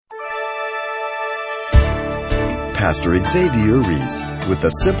Pastor Xavier Reese with the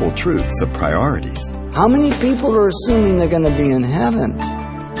simple truths of priorities. How many people are assuming they're going to be in heaven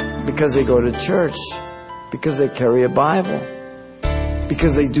because they go to church, because they carry a Bible,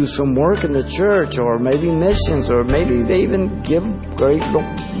 because they do some work in the church, or maybe missions, or maybe they even give a great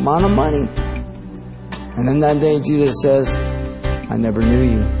amount of money? And in that day, Jesus says, I never knew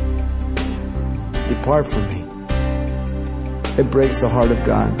you. Depart from me. It breaks the heart of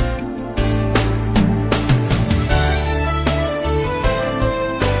God.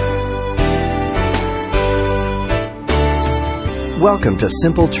 Welcome to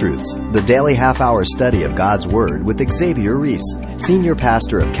Simple Truths, the daily half-hour study of God's Word with Xavier Reese, Senior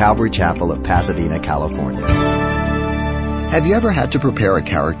Pastor of Calvary Chapel of Pasadena, California. Have you ever had to prepare a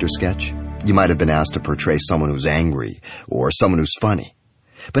character sketch? You might have been asked to portray someone who's angry or someone who's funny.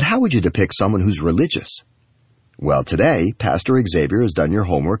 But how would you depict someone who's religious? Well, today, Pastor Xavier has done your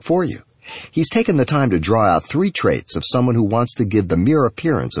homework for you. He's taken the time to draw out 3 traits of someone who wants to give the mere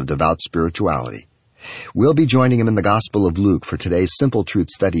appearance of devout spirituality. We'll be joining him in the Gospel of Luke for today's Simple Truth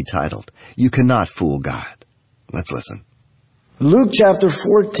study titled, You Cannot Fool God. Let's listen. Luke chapter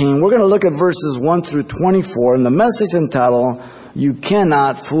 14, we're going to look at verses 1 through 24, and the message entitled, You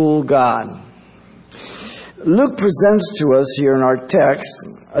Cannot Fool God. Luke presents to us here in our text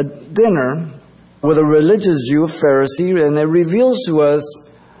a dinner with a religious Jew, a Pharisee, and it reveals to us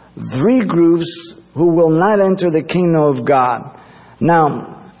 3 groups who will not enter the kingdom of God.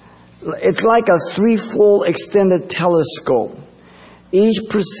 Now, it's like a 3-fold extended telescope. Each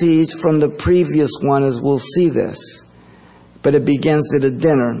proceeds from the previous one, as we'll see this. But it begins at a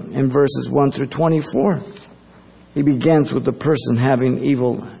dinner in verses 1 through 24. He begins with the person having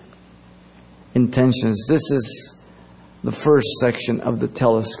evil intentions. This is the first section of the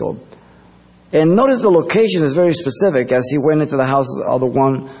telescope. And notice the location is very specific as he went into the house of the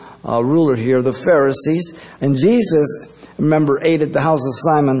one ruler here, the Pharisees. And Jesus, remember, ate at the house of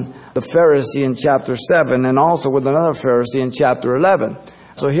Simon the Pharisee in chapter 7, and also with another Pharisee in chapter 11.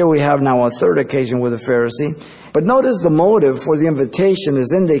 So here we have now a third occasion with a Pharisee. But notice the motive for the invitation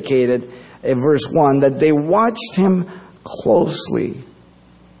is indicated in verse 1, that they watched him closely.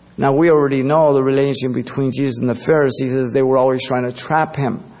 Now we already know the relationship between Jesus and the Pharisees is they were always trying to trap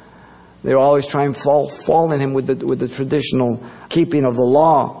him. They were always trying to fall in him with the traditional keeping of the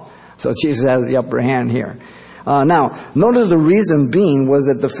law. So Jesus has the upper hand here. Now, notice the reason being was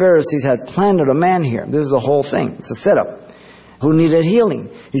that the Pharisees had planted a man here. This is the whole thing. It's a setup. Who needed healing.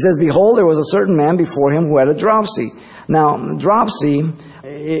 He says, Behold, there was a certain man before him who had a dropsy. Now, dropsy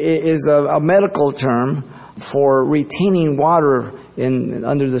is a medical term for retaining water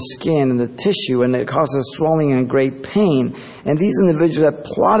under the skin and the tissue, and it causes swelling and great pain. And these individuals had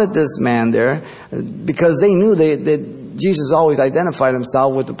plotted this man there because they knew that Jesus always identified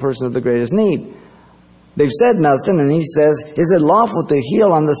himself with the person of the greatest need. They've said nothing, and he says, is it lawful to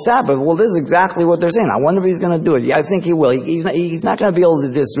heal on the Sabbath? Well, this is exactly what they're saying. I wonder if he's going to do it. Yeah, I think he will. He's not going to be able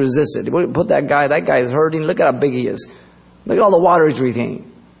to just resist it. Put that guy is hurting. Look at how big he is. Look at all the water he's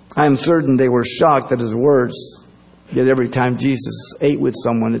retaining. I am certain they were shocked at his words. Yet every time Jesus ate with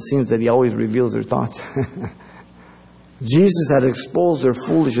someone, it seems that he always reveals their thoughts. Jesus had exposed their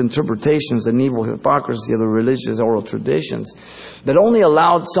foolish interpretations and evil hypocrisy of the religious oral traditions that only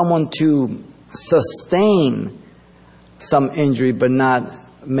allowed someone to sustain some injury but not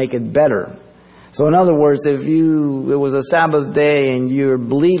make it better. So in other words, if it was a Sabbath day and you're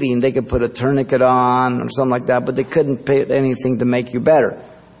bleeding, they could put a tourniquet on or something like that, but they couldn't put anything to make you better.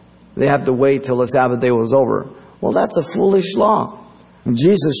 They have to wait till the Sabbath day was over. Well, that's a foolish law.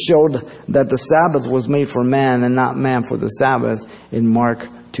 Jesus showed that the Sabbath was made for man and not man for the Sabbath in Mark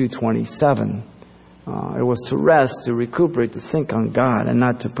 2:27. It was to rest, to recuperate, to think on God, and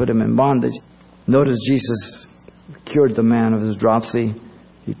not to put him in bondage. Notice Jesus cured the man of his dropsy.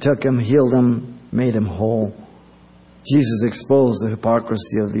 He took him, healed him, made him whole. Jesus exposed the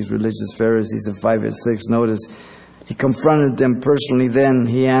hypocrisy of these religious Pharisees in 5 and 6. Notice, he confronted them personally. Then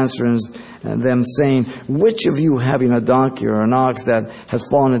he answers them saying, Which of you having a donkey or an ox that has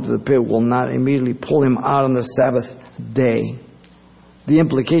fallen into the pit will not immediately pull him out on the Sabbath day? The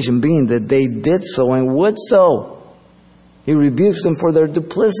implication being that they did so and would so. He rebukes them for their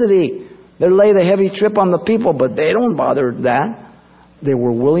duplicity. They lay the heavy trip on the people, but they don't bother that. They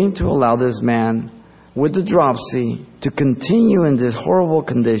were willing to allow this man with the dropsy to continue in this horrible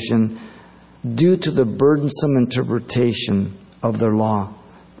condition due to the burdensome interpretation of their law,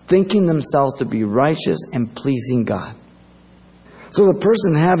 thinking themselves to be righteous and pleasing God. So the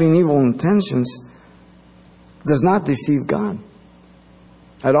person having evil intentions does not deceive God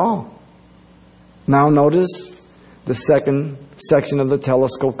at all. Now notice the second section of the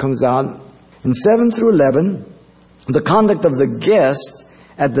telescope comes out. In 7 through 11, The conduct of the guests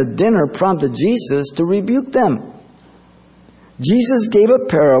at the dinner prompted Jesus to rebuke them. Jesus gave a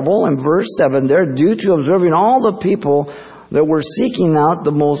parable in verse 7 there, due to observing all the people that were seeking out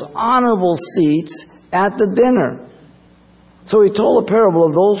the most honorable seats at the dinner. So he told a parable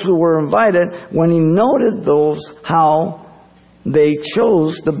of those who were invited when he noted how they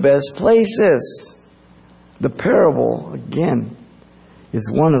chose the best places. The parable, again,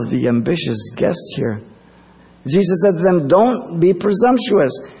 is one of the ambitious guests here. Jesus said to them, don't be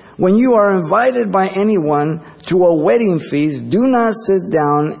presumptuous. When you are invited by anyone to a wedding feast, do not sit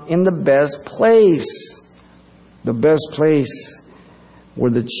down in the best place. The best place were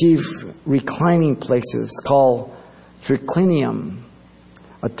the chief reclining places called triclinium,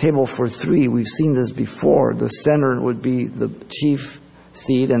 a table for three. We've seen this before. The center would be the chief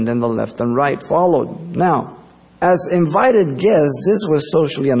seat, and then the left and right followed. Now, as invited guests, this was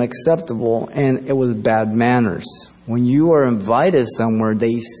socially unacceptable, and it was bad manners. When you are invited somewhere,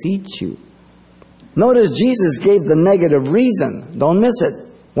 they seat you. Notice Jesus gave the negative reason. Don't miss it.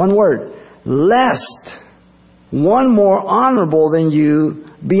 One word. Lest one more honorable than you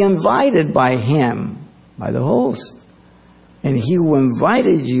be invited by him, by the host. And he who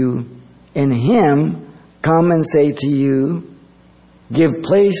invited you and him come and say to you, give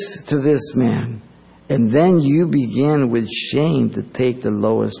place to this man. And then you begin with shame to take the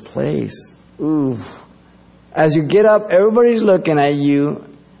lowest place. Ooh. As you get up, everybody's looking at you,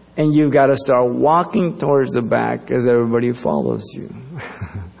 and you've got to start walking towards the back as everybody follows you.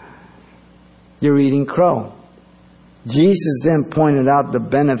 You're eating crow. Jesus then pointed out the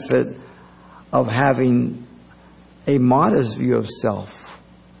benefit of having a modest view of self.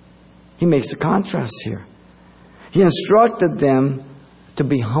 He makes the contrast here. He instructed them to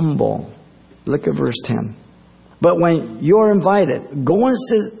be humble. Look at verse 10. But when you're invited, go and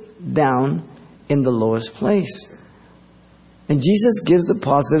sit down in the lowest place. And Jesus gives the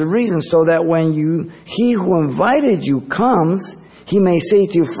positive reason, so that when he who invited you comes, he may say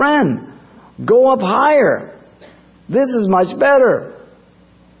to you, friend, go up higher. This is much better.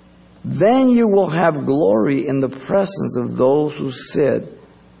 Then you will have glory in the presence of those who sit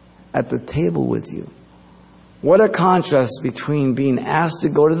at the table with you. What a contrast between being asked to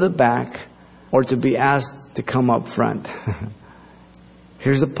go to the back or to be asked to come up front.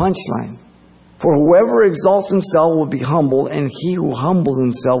 Here's the punchline. For whoever exalts himself will be humbled, and he who humbles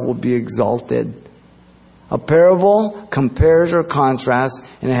himself will be exalted. A parable compares or contrasts,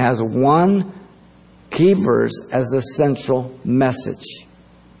 and it has one key verse as the central message.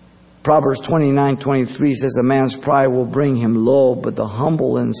 Proverbs 29:23 says, a man's pride will bring him low, but the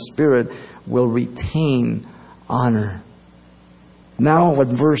humble in spirit will retain honor. Now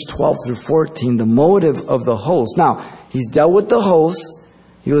with verse 12 through 14, the motive of the host. Now, he's dealt with the host.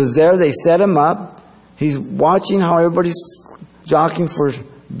 He was there. They set him up. He's watching how everybody's jockeying for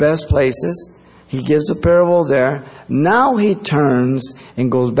best places. He gives the parable there. Now he turns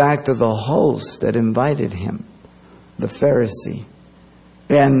and goes back to the host that invited him, the Pharisee.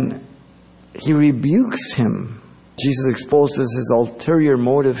 And he rebukes him. Jesus exposes his ulterior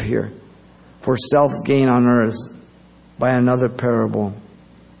motive here for self-gain on earth by another parable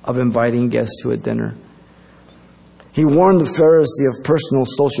of inviting guests to a dinner. He warned the Pharisee of personal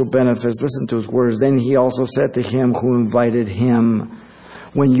social benefits. Listen to his words. Then he also said to him who invited him,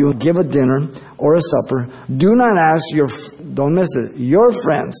 when you give a dinner or a supper, do not ask don't miss it, your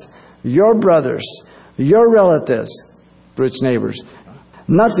friends, your brothers, your relatives, rich neighbors.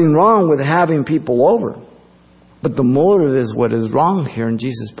 Nothing wrong with having people over. But the motive is what is wrong here, and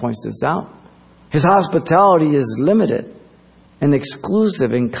Jesus points this out. His hospitality is limited and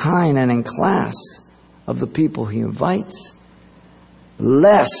exclusive in kind and in class of the people he invites,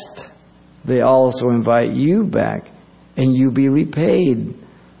 lest they also invite you back and you be repaid.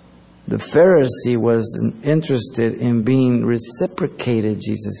 The Pharisee was interested in being reciprocated,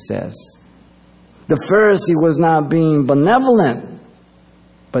 Jesus says. The Pharisee was not being benevolent,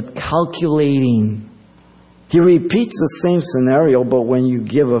 but calculating. He repeats the same scenario, but when you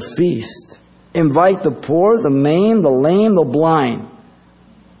give a feast, invite the poor, the maimed, the lame, the blind.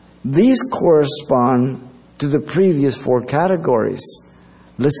 These correspond to the previous four categories.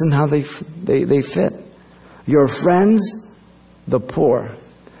 Listen how they fit. Your friends, the poor.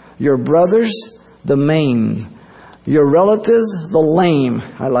 Your brothers, the maimed. Your relatives, the lame.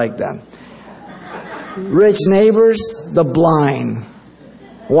 I like that. Rich neighbors, the blind.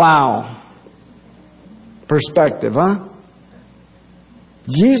 Wow. Perspective, huh?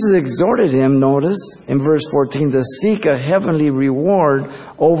 Jesus exhorted him, notice, in verse 14, to seek a heavenly reward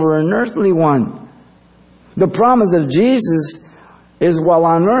over an earthly one. The promise of Jesus is while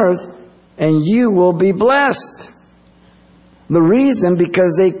on earth, and you will be blessed. The reason,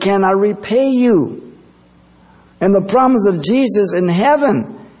 because they cannot repay you. And the promise of Jesus in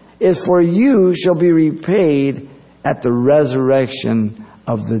heaven is for you shall be repaid at the resurrection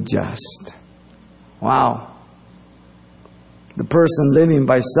of the just. Wow. The person living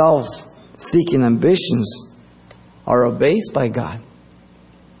by self-seeking ambitions are abased by God.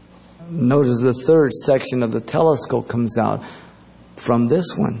 Notice the third section of the telescope comes out from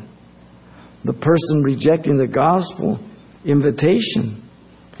this one. The person rejecting the gospel invitation.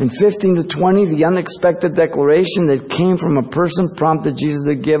 In 15 to 20, the unexpected declaration that came from a person prompted Jesus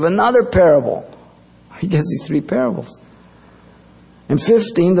to give another parable. He gives these three parables. In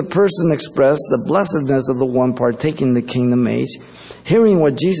 15, the person expressed the blessedness of the one partaking the kingdom age, hearing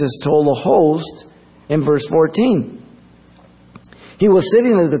what Jesus told the host in verse 14. He was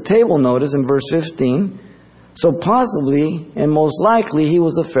sitting at the table, notice, in verse 15. So possibly, and most likely, he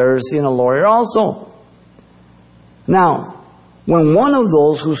was a Pharisee and a lawyer also. Now, when one of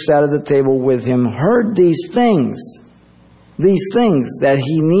those who sat at the table with him heard these things that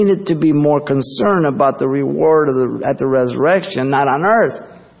he needed to be more concerned about the reward at the resurrection, not on earth,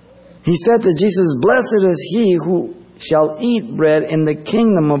 he said to Jesus, "Blessed is he who shall eat bread in the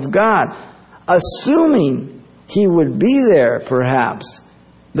kingdom of God," assuming he would be there, perhaps.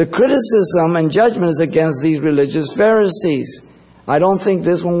 The criticism and judgment is against these religious Pharisees. I don't think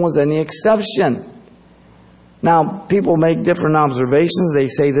this one was any exception. Now, people make different observations. They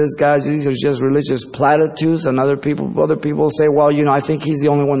say these are just religious platitudes, and other people say, well, I think he's the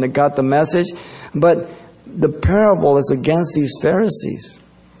only one that got the message. But the parable is against these Pharisees.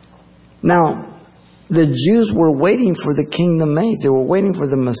 Now, the Jews were waiting for the kingdom age. They were waiting for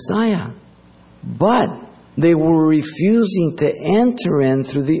the Messiah. But they were refusing to enter in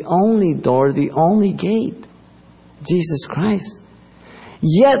through the only door, the only gate, Jesus Christ.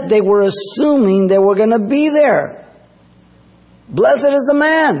 Yet they were assuming they were going to be there. Blessed is the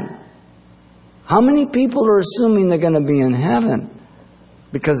man. How many people are assuming they're going to be in heaven?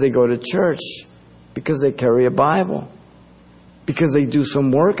 Because they go to church, because they carry a Bible, because they do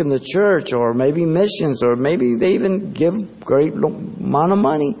some work in the church, or maybe missions, or maybe they even give a great amount of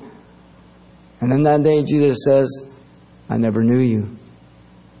money. And then that day Jesus says, "I never knew you.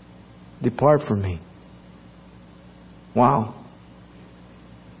 Depart from me." Wow.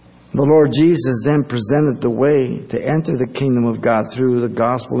 The Lord Jesus then presented the way to enter the kingdom of God through the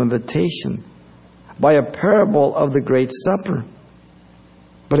gospel invitation by a parable of the Great Supper.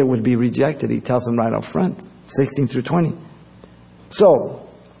 But it would be rejected. He tells them right up front, 16 through 20. So,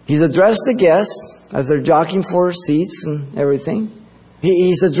 he's addressed the guests as they're jockeying for seats and everything.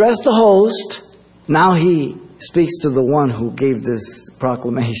 He's addressed the host. Now he speaks to the one who gave this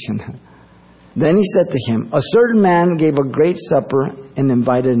proclamation. Then he said to him, "A certain man gave a great supper and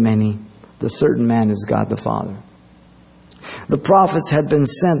invited many." The certain man is God the Father. The prophets had been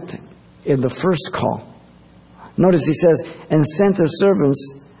sent in the first call. Notice he says, "and sent his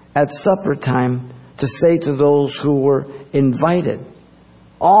servants at supper time to say to those who were invited."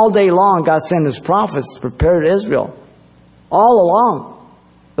 All day long, God sent his prophets to prepare Israel. All along.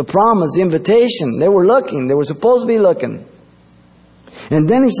 The promise, the invitation. They were looking. They were supposed to be looking. And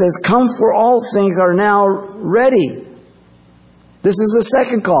then he says, "Come, for all things are now ready." This is the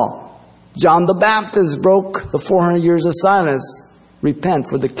second call. John the Baptist broke the 400 years of silence. Repent,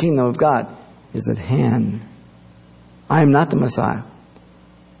 for the kingdom of God is at hand. I am not the Messiah,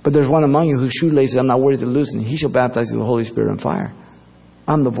 but there's one among you whose shoelaces I'm not worthy to loosen. He shall baptize you with the Holy Spirit and fire.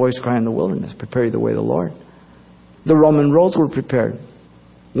 I'm the voice crying in the wilderness. Prepare you the way of the Lord. The Roman roads were prepared.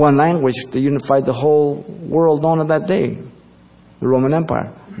 One language that unified the whole world known of that day. The Roman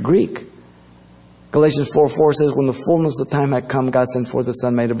Empire. Greek. Galatians 4:4 says, "When the fullness of time had come, God sent forth the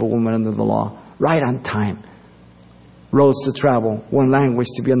Son made of a woman under the law." Right on time. Roads to travel. One language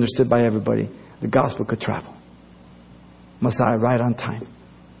to be understood by everybody. The gospel could travel. Messiah right on time.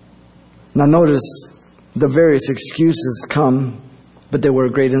 Now notice the various excuses come, but they were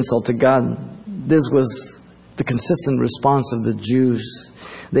a great insult to God. This was the consistent response of the Jews.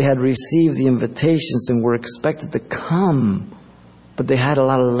 They had received the invitations and were expected to come, but they had a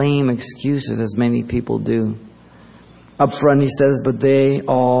lot of lame excuses, as many people do. Up front he says, "But they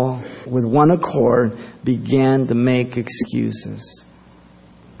all, with one accord, began to make excuses."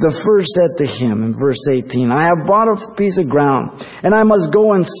 The first said to him in verse 18, "I have bought a piece of ground, and I must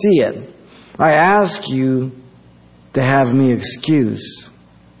go and see it. I ask you to have me excused."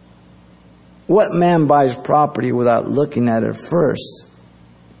 What man buys property without looking at it first?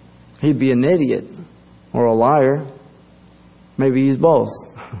 He'd be an idiot or a liar. Maybe he's both.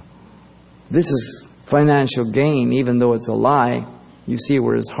 This is financial gain, even though it's a lie. You see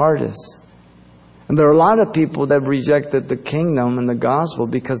where his heart is. And there are a lot of people that rejected the kingdom and the gospel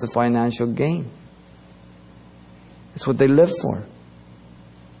because of financial gain. It's what they live for.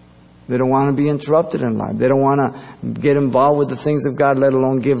 They don't want to be interrupted in life. They don't want to get involved with the things of God, let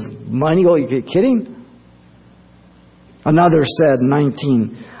alone give money. Oh, you kidding? Another said,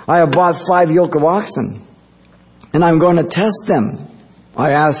 19, I have bought 5 yoke of oxen, and I'm going to test them. I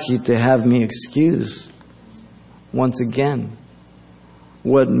ask you to have me excused. Once again,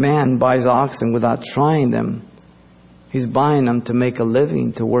 what man buys oxen without trying them? He's buying them to make a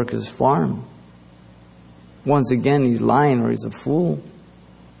living, to work his farm. Once again, he's lying or he's a fool.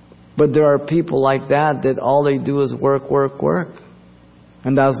 But there are people like that all they do is work, work, work.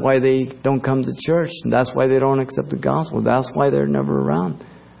 And that's why they don't come to church. And that's why they don't accept the gospel. That's why they're never around.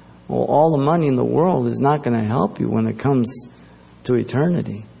 Well, all the money in the world is not going to help you when it comes to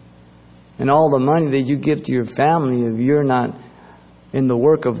eternity. And all the money that you give to your family, if you're not in the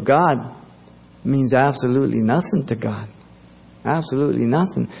work of God, means absolutely nothing to God. Absolutely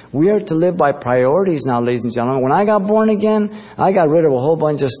nothing. We are to live by priorities now, ladies and gentlemen. When I got born again, I got rid of a whole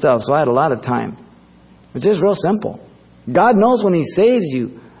bunch of stuff, so I had a lot of time. It's just real simple. God knows when He saves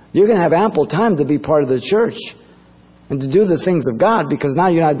you, you're going to have ample time to be part of the church and to do the things of God, because now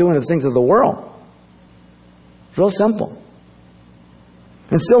you're not doing the things of the world. It's real simple.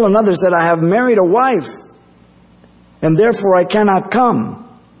 And still another said, I have married a wife, and therefore I cannot come.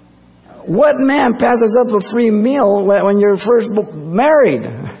 What man passes up a free meal when you're first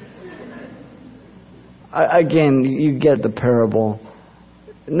married? Again, you get the parable.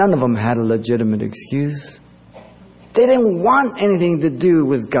 None of them had a legitimate excuse. They didn't want anything to do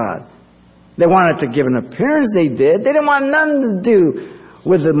with God. They wanted to give an appearance, they did. They didn't want nothing to do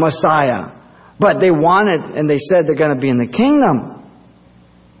with the Messiah. But they wanted, and they said they're going to be in the kingdom.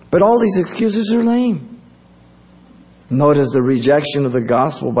 But all these excuses are lame. Notice the rejection of the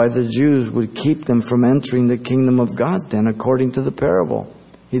gospel by the Jews would keep them from entering the kingdom of God then, according to the parable.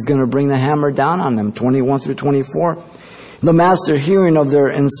 He's going to bring the hammer down on them, 21 through 24. The master, hearing of their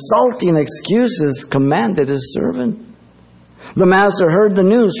insulting excuses, commanded his servant. The master heard the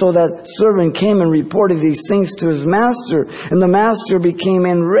news, so that servant came and reported these things to his master. And the master became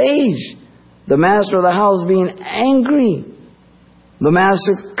enraged, the master of the house being angry. The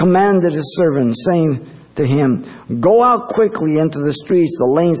master commanded his servant, saying to him, go out quickly into the streets, the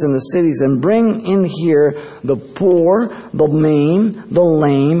lanes, and the cities, and bring in here the poor, the maimed, the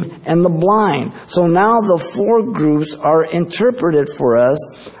lame, and the blind. So now the 4 groups are interpreted for us.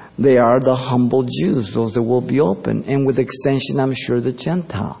 They are the humble Jews, those that will be open, and with extension, I'm sure, the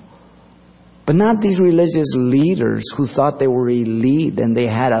Gentile. But not these religious leaders who thought they were elite and they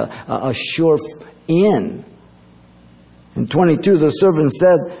had a sure in. In 22, the servant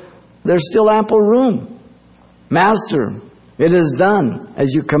said, there's still ample room. Master, it is done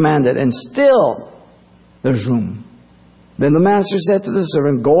as you commanded, and still there's room. Then the master said to the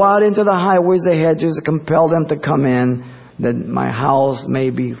servant, go out into the highways, the hedges, and compel them to come in, that my house may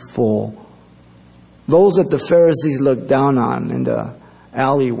be full. Those that the Pharisees looked down on in the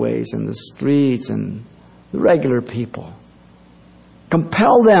alleyways and the streets and the regular people.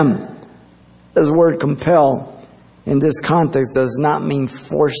 Compel them. This word compel in this context does not mean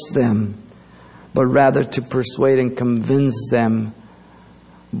force them, but rather to persuade and convince them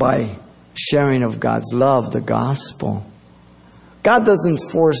by sharing of God's love, the gospel. God doesn't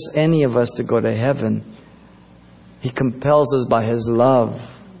force any of us to go to heaven. He compels us by His love.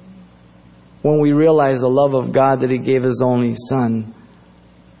 When we realize the love of God, that He gave His only Son,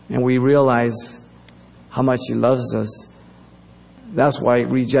 and we realize how much He loves us, that's why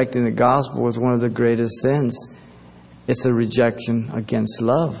rejecting the gospel was one of the greatest sins. It's a rejection against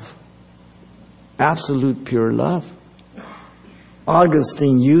love. Absolute pure love.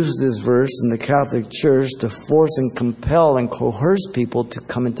 Augustine used this verse in the Catholic Church to force and compel and coerce people to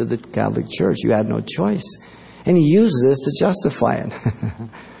come into the Catholic Church. You had no choice. And he used this to justify it.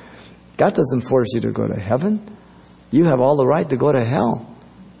 God doesn't force you to go to heaven. You have all the right to go to hell,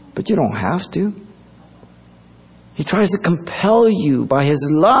 but you don't have to. He tries to compel you by His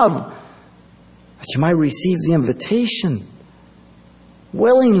love that you might receive the invitation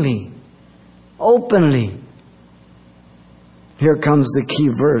willingly, openly. Here comes the key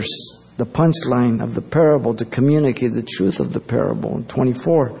verse, the punchline of the parable to communicate the truth of the parable in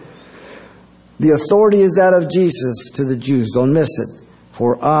 24. The authority is that of Jesus to the Jews. Don't miss it.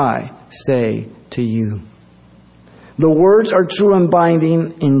 For I say to you. The words are true and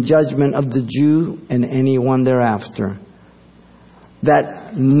binding in judgment of the Jew and anyone thereafter.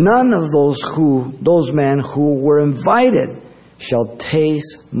 That none of those men who were invited shall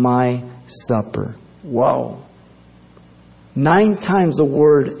taste my supper. Whoa. 9 times the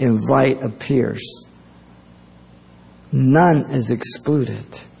word invite appears. None is excluded.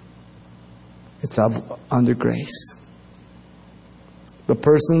 It's under grace. The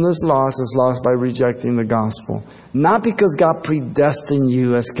person that's lost is lost by rejecting the gospel. Not because God predestined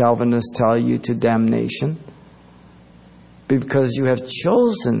you, as Calvinists tell you, to damnation, but because you have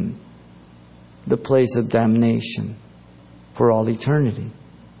chosen the place of damnation for all eternity.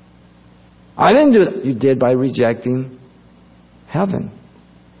 I didn't do that. You did by rejecting heaven.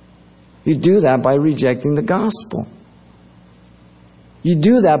 You do that by rejecting the gospel. You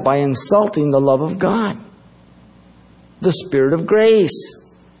do that by insulting the love of God, the Spirit of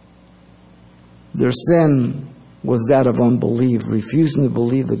grace. Their sin was that of unbelief, refusing to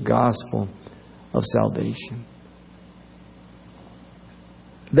believe the gospel of salvation.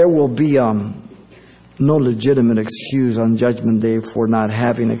 There will be no legitimate excuse on Judgment Day for not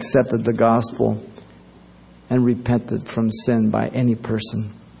having accepted the gospel and repented from sin by any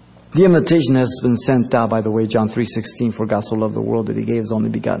person. The invitation has been sent out, by the way, John 3:16, for God so loved the world that He gave His only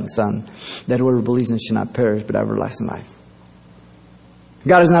begotten Son, that whoever believes in Him should not perish, but have everlasting life.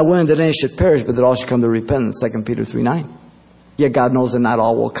 God is not willing that any should perish, but that all should come to repentance, 2 Peter 3:9. Yet God knows that not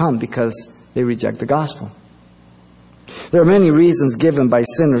all will come because they reject the gospel. There are many reasons given by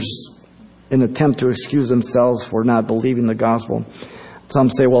sinners in an attempt to excuse themselves for not believing the gospel. Some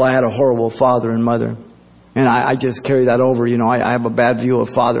say, well, I had a horrible father and mother, and I just carry that over. I have a bad view of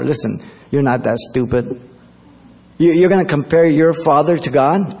father. Listen, you're not that stupid. You're going to compare your father to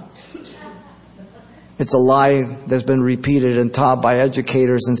God? It's a lie that's been repeated and taught by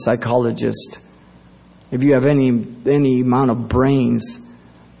educators and psychologists. If you have any amount of brains,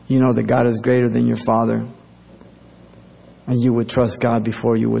 you know that God is greater than your father. And you would trust God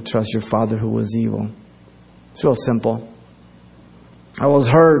before you would trust your father who was evil. It's real simple. I was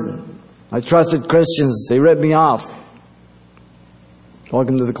hurt. I trusted Christians. They ripped me off.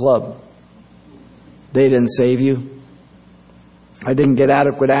 Welcome to the club. They didn't save you. I didn't get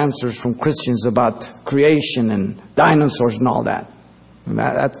adequate answers from Christians about creation and dinosaurs and all that.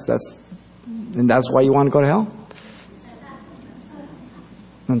 And that's why you want to go to hell?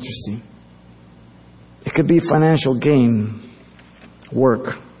 Interesting. It could be financial gain,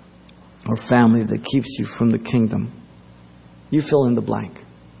 work, or family that keeps you from the kingdom. You fill in the blank.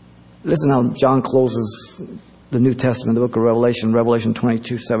 Listen how John closes the New Testament, the book of Revelation, Revelation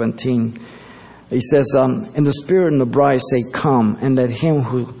 22:17. He says, and the Spirit and the bride say, come, and let him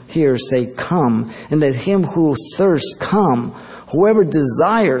who hears say, come, and let him who thirsts come. Whoever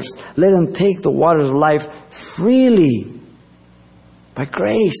desires, let him take the water of life freely, by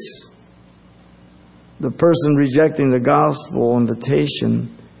grace. The person rejecting the gospel invitation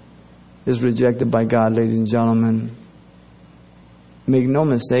is rejected by God, ladies and gentlemen. Make no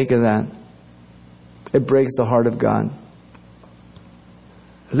mistake of that. It breaks the heart of God.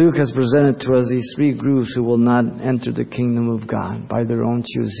 Luke has presented to us these 3 groups who will not enter the kingdom of God by their own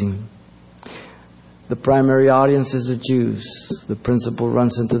choosing. The primary audience is the Jews. The principle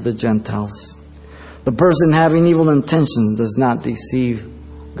runs into the Gentiles. The person having evil intentions does not deceive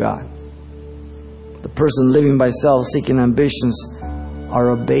God. The person living by self-seeking ambitions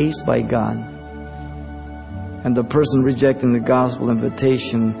are abased by God. And the person rejecting the gospel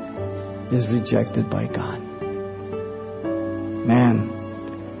invitation is rejected by God. Man,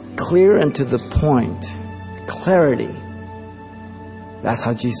 clear and to the point. Clarity. That's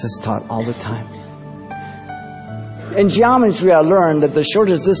how Jesus taught all the time. In geometry, I learned that the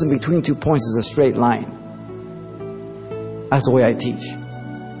shortest distance between 2 points is a straight line. That's the way I teach.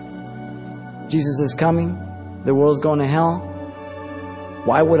 Jesus is coming. The world's going to hell.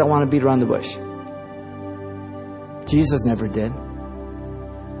 Why would I want to beat around the bush? Jesus never did.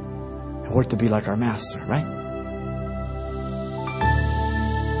 And we're to be like our Master, right?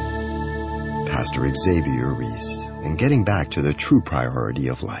 Pastor Xavier Reese, and getting back to the true priority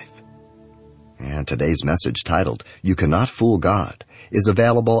of life. And today's message, titled, You Cannot Fool God, is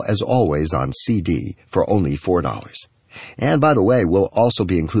available as always on CD for only $4. And by the way, we'll also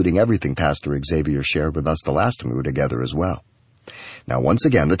be including everything Pastor Xavier shared with us the last time we were together as well. Now, once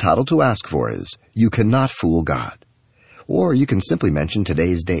again, the title to ask for is, You Cannot Fool God. Or you can simply mention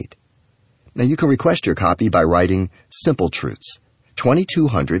today's date. Now, you can request your copy by writing Simple Truths,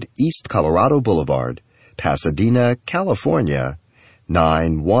 2200 East Colorado Boulevard, Pasadena, California,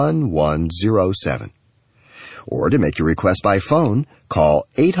 91107. Or to make your request by phone, call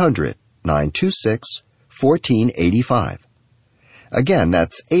 800-926-1485. Again,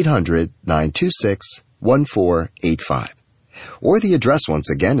 that's 800-926-1485. Or the address once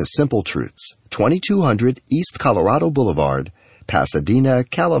again is Simple Truths, 2200 East Colorado Boulevard, Pasadena,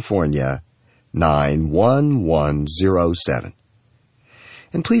 California, 91107.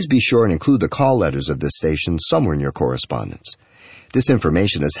 And please be sure and include the call letters of this station somewhere in your correspondence. This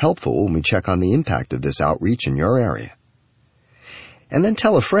information is helpful when we check on the impact of this outreach in your area. And then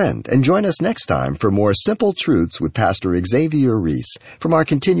tell a friend and join us next time for more Simple Truths with Pastor Xavier Reese from our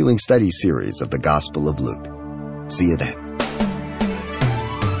continuing study series of the Gospel of Luke. See you then.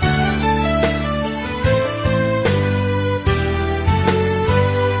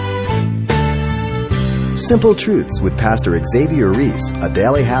 Simple Truths with Pastor Xavier Reese, a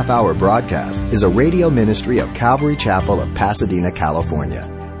daily half-hour broadcast, is a radio ministry of Calvary Chapel of Pasadena, California.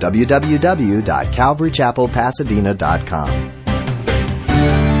 www.calvarychapelpasadena.com